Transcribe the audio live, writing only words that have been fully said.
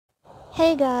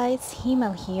Hey guys,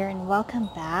 Himo here and welcome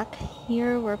back.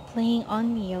 Here we're playing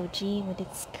Onmyoji with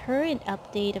its current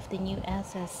update of the new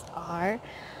SSR.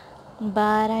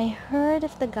 But I heard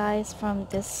of the guys from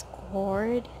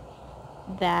Discord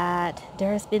that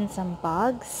there's been some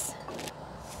bugs.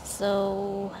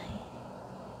 So...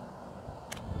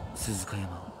 鈴鹿山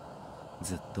を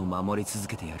ずっと守り続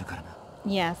けてやるからな。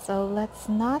 yeah, so let's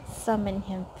not summon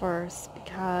him first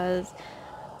because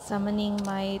summoning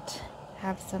might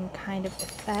have some kind of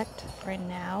effect for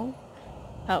now.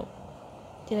 Oh,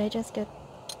 did I just get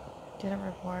a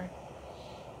reward?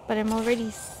 But I'm already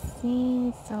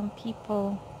seeing some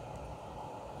people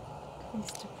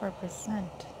increase to 4%.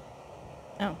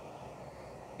 Oh.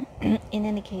 In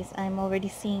any case, I'm already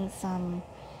seeing some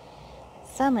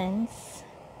summons.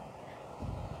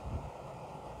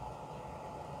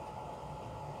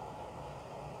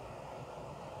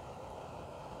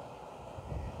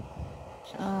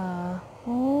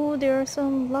 Oh, there are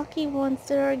some lucky ones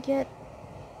that are get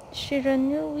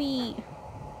Shiranui.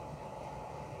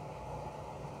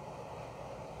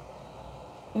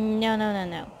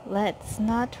 No. Let's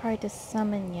not try to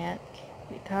summon yet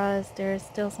because there's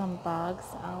still some bugs.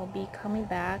 I'll be coming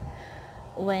back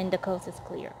when the coast is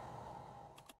clear.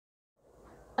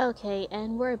 Okay,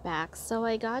 and we're back. So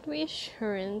I got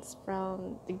reassurance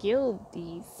from the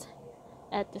guildies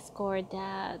at Discord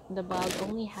that the bug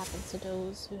only happens to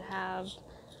those who have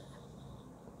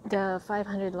the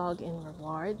 500 login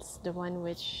rewards, the one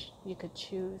which you could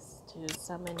choose to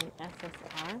summon an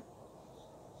SSR.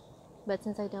 But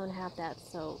since I don't have that,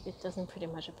 so it doesn't pretty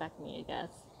much affect me, I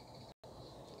guess.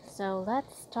 So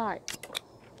let's start.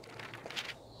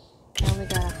 I only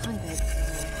got 100, so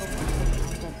hopefully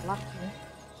I'll get lucky.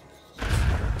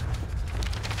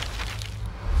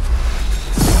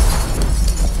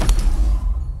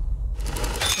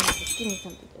 Give me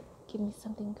something good. Give me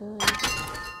something good.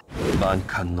 Oh,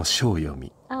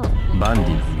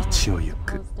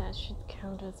 that should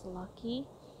count as lucky.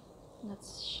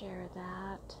 Let's share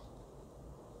that.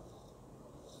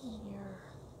 Here.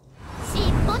 尻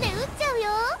尾で撃っちゃうよ。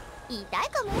痛い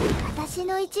かも。私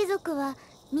の一族は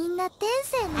みんな天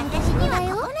性の私には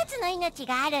9つの命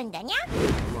があるんだにゃ。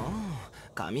まあ、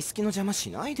紙すきの邪魔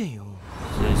しないでよ。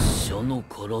拙者の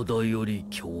体より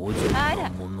強靭な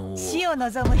ものを死を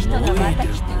望む人がまた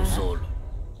来た。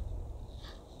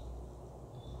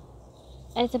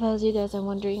 I suppose you guys are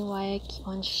wondering why I keep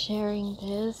on sharing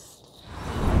this.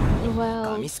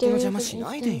 Well, there is an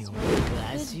instance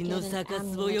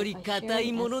where you could get an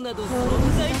amulet by sharing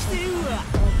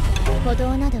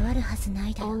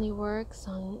SSR. Only works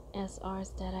on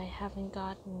SRs that I haven't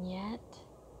gotten yet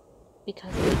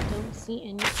because I don't see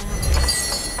any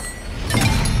amulets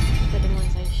for the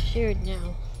ones I shared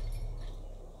now.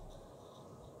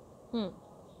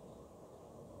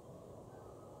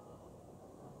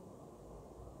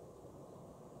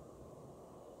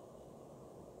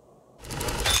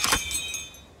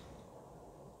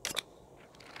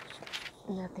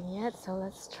 Nothing yet, so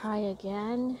let's try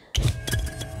again.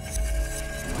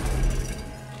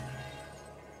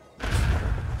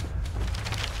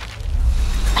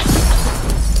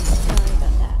 Sorry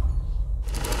about that.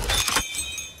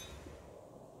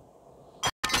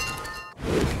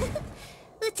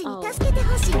 うちに助けて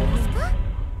ほしいんですか？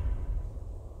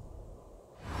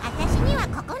私には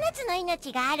9つの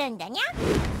命があるんだにゃ。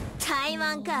台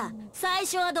湾か。最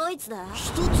初はドイツだ。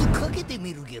一つかけて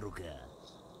みるゲロか。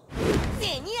 ゼ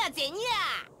ニアゼニ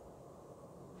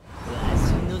ア。わ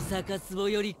しの逆壺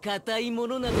より硬いも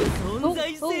のなど存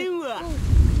在せんわ。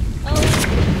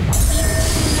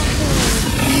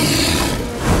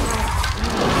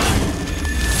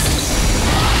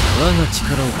我が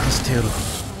力を貸してやろう。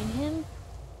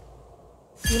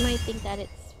You might think that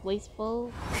it's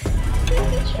wasteful.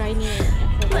 Try me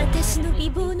and私の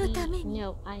美貌のために。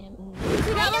 No, I am not.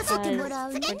 食らわせてもら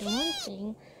うね。 For the one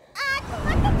thing,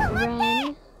 止まって。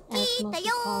 Ren, as most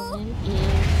people call him, is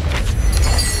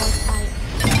a type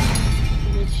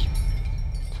which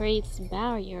creates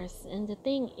barriers, and the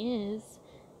thing is,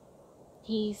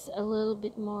 he's a little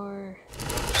bit more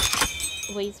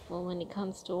wasteful when it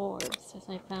comes to orbs, as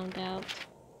I found out.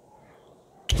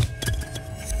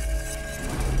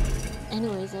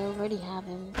 Anyways, I already have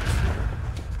him.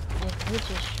 I could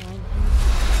just shrine him.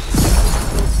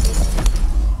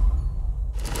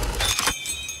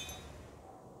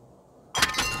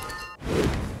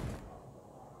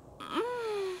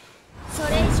 そ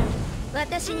れ以上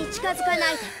私に近づかな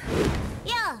いで。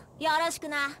よろしく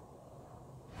な。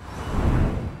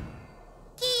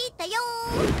聞いたよ。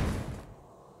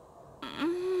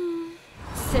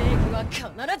正義は必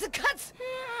ず勝つ。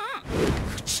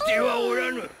口ではお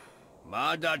らぬ。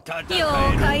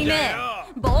妖怪め、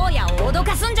坊やを脅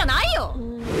かすんじゃないよ。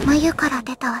眉から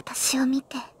出た私を見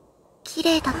て綺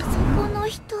麗だと思う。この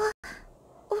人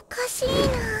おかしいな。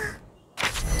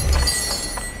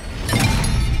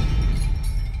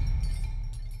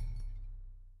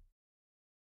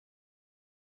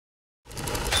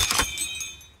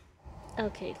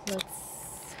Okay,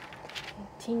 let's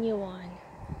continue on.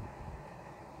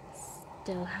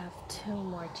 Still have 2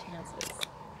 more chances.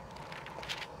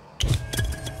 I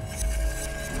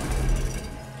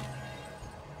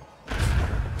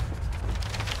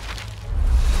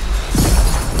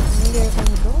wonder if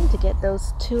I'm going to get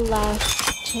those 2 last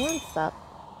chances up.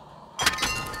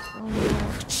 Oh no.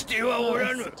 I still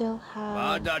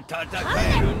have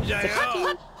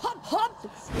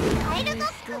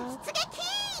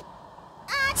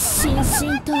しんし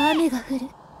んと雨が降る。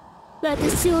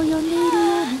私を呼んでいるよ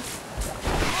うです。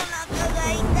お腹が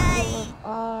痛い。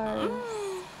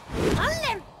関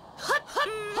連。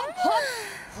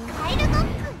カエルドッグ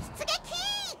出撃。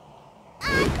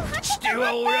しては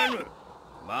おらぬ。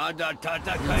まだ戦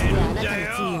えるんじゃよ。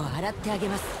罪を払ってあげ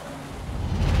ます。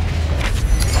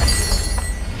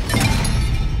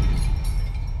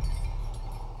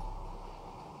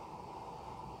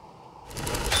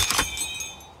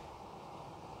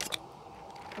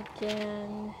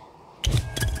again.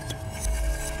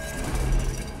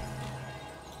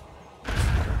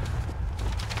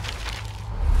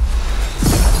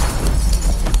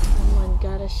 Someone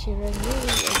gotta share a move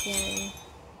again.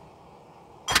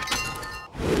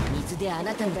 水であ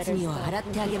なたの罪を払っ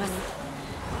てあげます。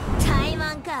台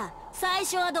湾か。最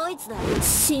初はドイツだ。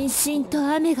しんしんと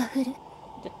雨が降る。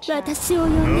私を呼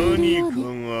んでいるように。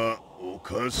何かがお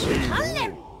かしいの。関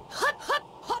連。はっはっ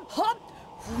はっはっ。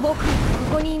僕こ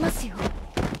こにいますよ。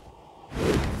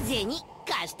銭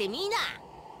貸してみな。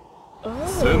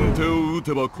先手を打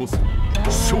てばこそ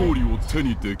勝利を手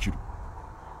にできる。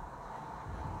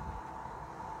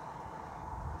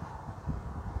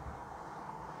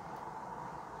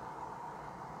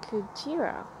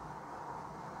Kujira.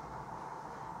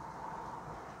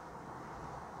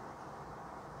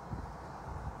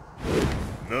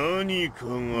 Nanika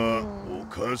ga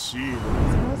okashi.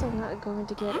 Suppose I'm not going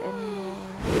to get any more.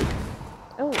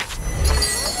 Oh, I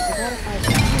gotta find a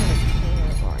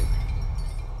cleaner board.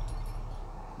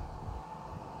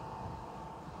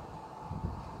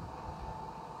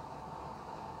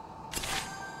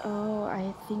 Oh,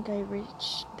 I think I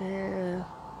reached the.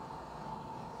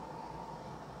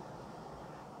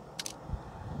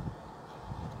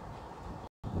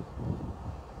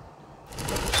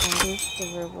 That is the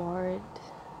reward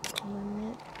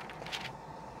limit.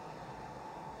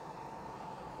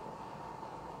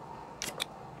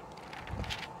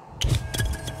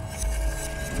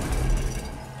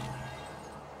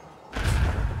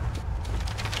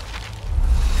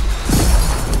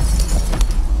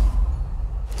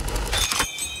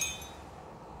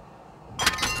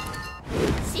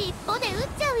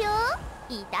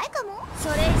痛いかも。そ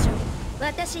れ以上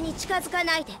私に近づか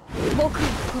ないで。僕こ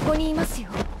こにいますよ。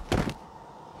こ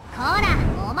ら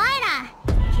お前ら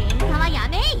喧嘩はや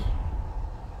めい。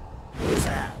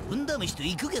さあ運試しと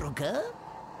行くゲロか。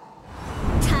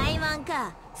台湾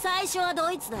か。最初は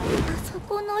ドイツだ。あそ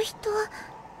この人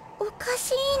おか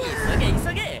しいな。急げ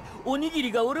急げ、おにぎ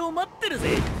りが俺を待ってる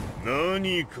ぜ。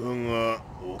何かが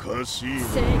おかしい。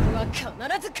正義は必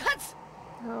ず勝つ。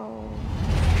Oh.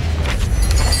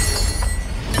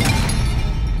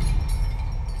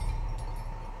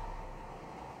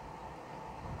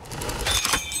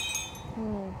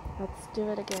 Let's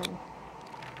do it again.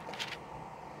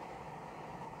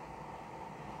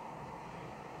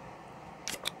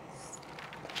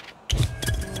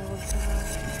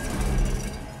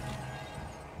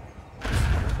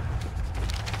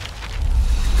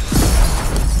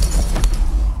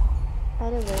 By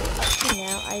the way, up to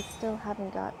now, I still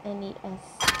haven't got any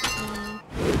SP.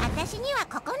 私には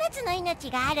9つの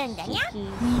命があるんだにゃ。 Shiki.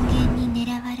 人間に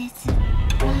狙われず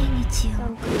毎日を。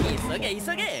急げ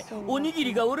急げ、おにぎ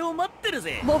りが俺を待ってる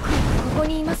ぜ。僕ここ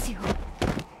にいますよ。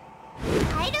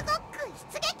カエルドッグ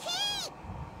出撃。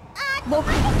僕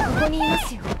ここにいま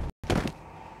すよ。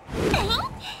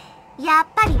やっ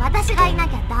ぱり私がいな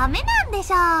きゃダメなんで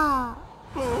しょ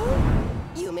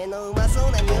う。夢のうまそ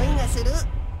うな匂いがする。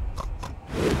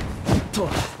と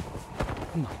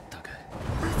まったく。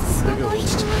その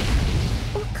人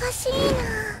おかしいな。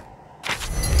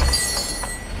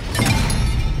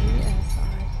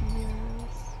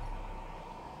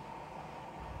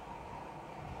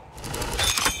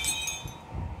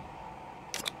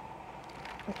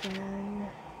Again.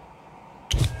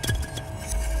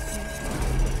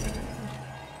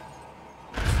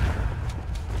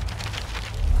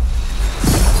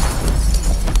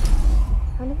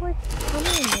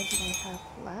 have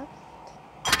left?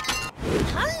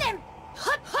 鍛錬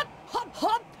はっはっはっ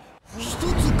はっ一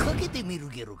つかけてみる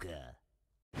ゲロか。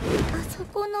あそ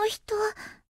この人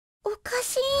おか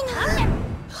しいな。鍛錬はっ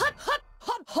はっ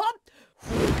はっはっ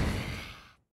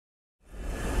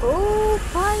Oh,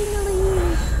 finally!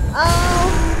 Oh,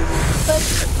 but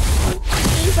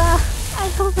Eva, I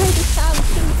already have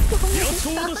so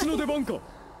many times.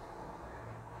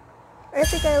 I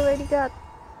think I already got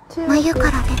two. 眉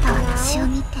から出た私を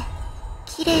見て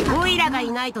綺麗だと思う。オイラが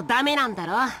いないとダメなんだ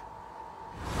ろ。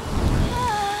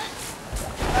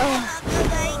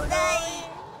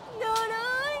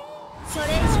それ以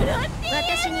上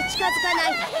私に近づかな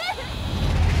いで。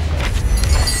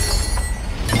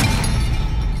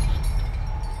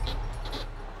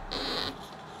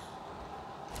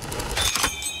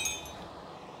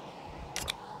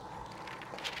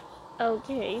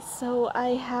Okay, so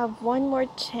I have one more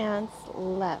chance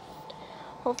left.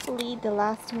 Hopefully the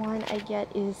last one I get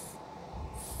is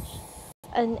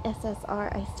an SSR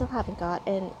I still haven't got,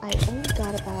 and I only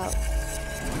got about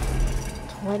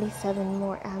 27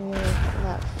 more amulets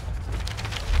left.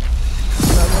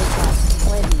 So I only got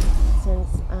 20 since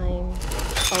I'm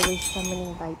always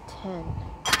summoning by 10.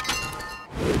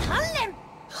 鍛錬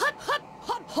はっはっ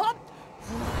はっは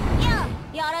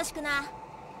っよろしくな。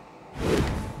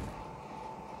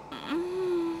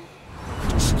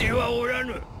してはおら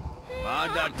ぬ。ま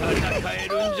だ戦え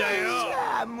るんじゃよ。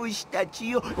さあ虫たち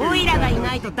よ。オイラがい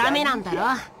ないとダメなんだろ。ほ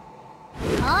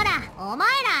らお前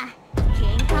ら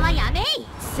喧嘩はやめい。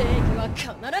正義は必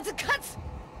ず勝つ。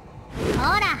ほ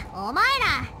らお前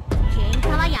ら喧嘩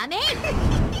はやめい。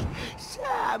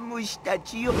さあ虫た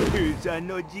ちよ。餌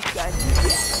の時間じゃ。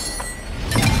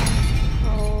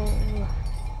Oh.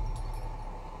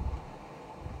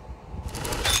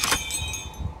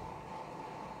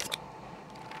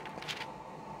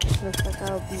 Looks like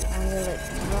I'll be amulet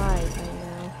dry by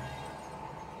now.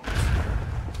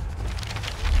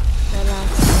 My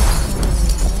last one.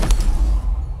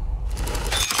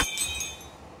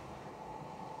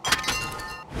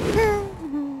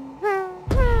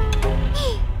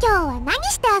 今日は何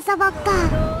して遊ぼっか。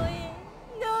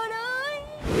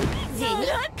銭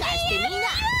貸してみん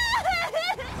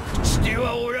な。して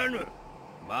はおらぬ。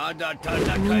まだ戦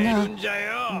えるんじゃ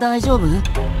よ。大丈夫？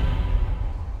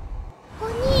お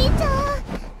兄ちゃん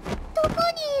どこに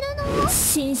いるの？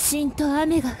しんしんと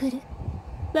雨が降る。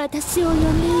私を呼んで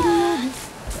いるようで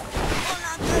す。お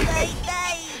腹が痛い。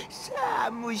さあ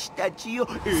虫たちよ。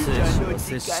餌の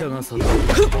時間じゃ。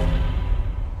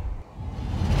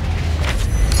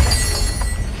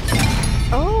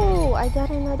Oh, I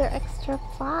got another extra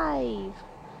 5.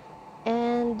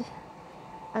 And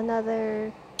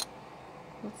another...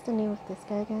 What's the name of this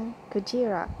guy again?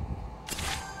 Gujira.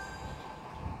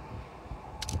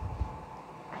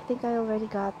 I think I already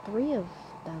got 3 of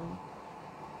them.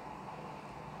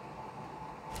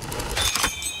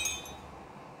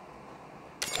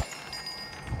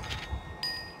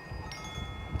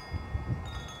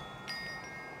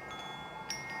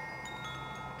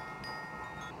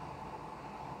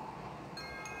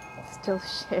 Still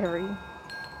sharing.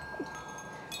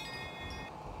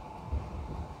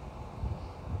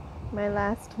 My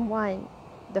last one,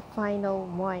 the final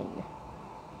one.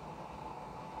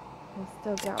 I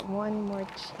still got one more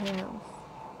chance.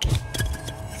 I guess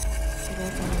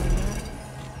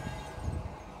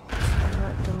I'm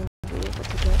not going to be able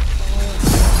to get all of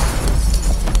them.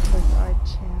 This is our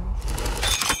chance.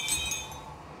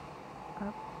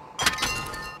 Up.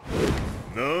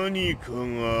 何か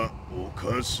がお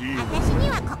かしい。私に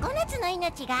は9つの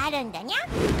命があるんだにゃ。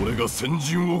俺が先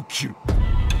陣を切る。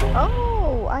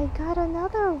Oh, I got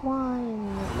another one.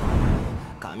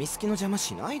 紙すきの邪魔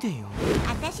しないでよ。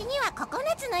私には9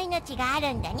つの命があ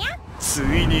るんだにゃ。つ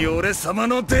いに俺様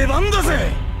の出番だ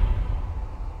ぜ。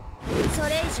そ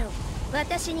れ以上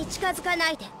私に近づか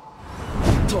ないで。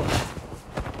と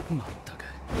まったく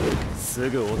す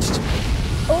ぐ落ちちゃう。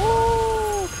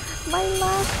 Oh, my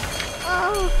last.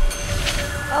 Oh.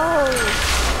 Oh.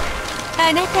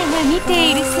 あなたが見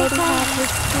ている世界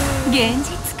現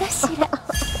実かしら。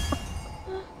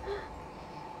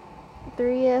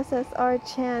3 SSR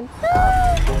chance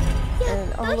up,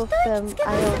 and all of them I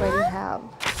already have.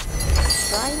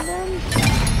 Grind them?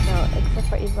 No, except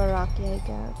for Ibaraki, I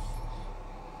guess.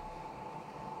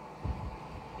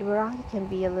 Ibaraki can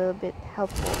be a little bit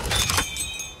helpful.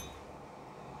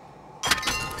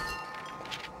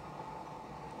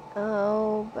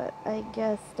 Oh, but I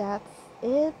guess that's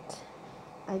it.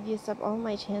 I've used up all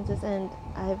my chances, and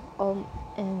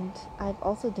I've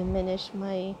also diminished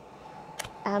my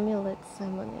amulet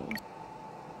summoning.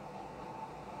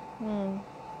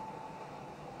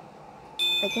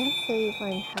 I can't say if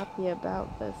I'm happy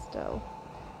about this though.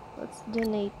 Let's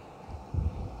donate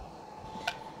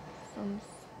some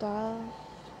stuff.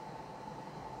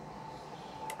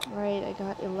 Right, I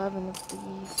got 11 of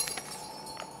these.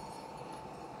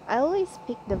 I always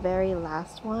pick the very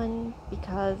last one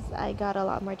because I got a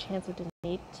lot more chance to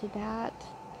donate to that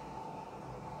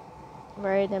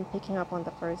rather than picking up on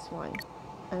the first one.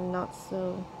 I'm not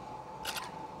so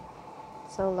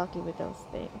lucky with those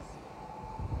things.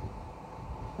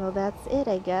 Well, that's it,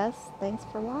 I guess. Thanks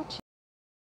for watching.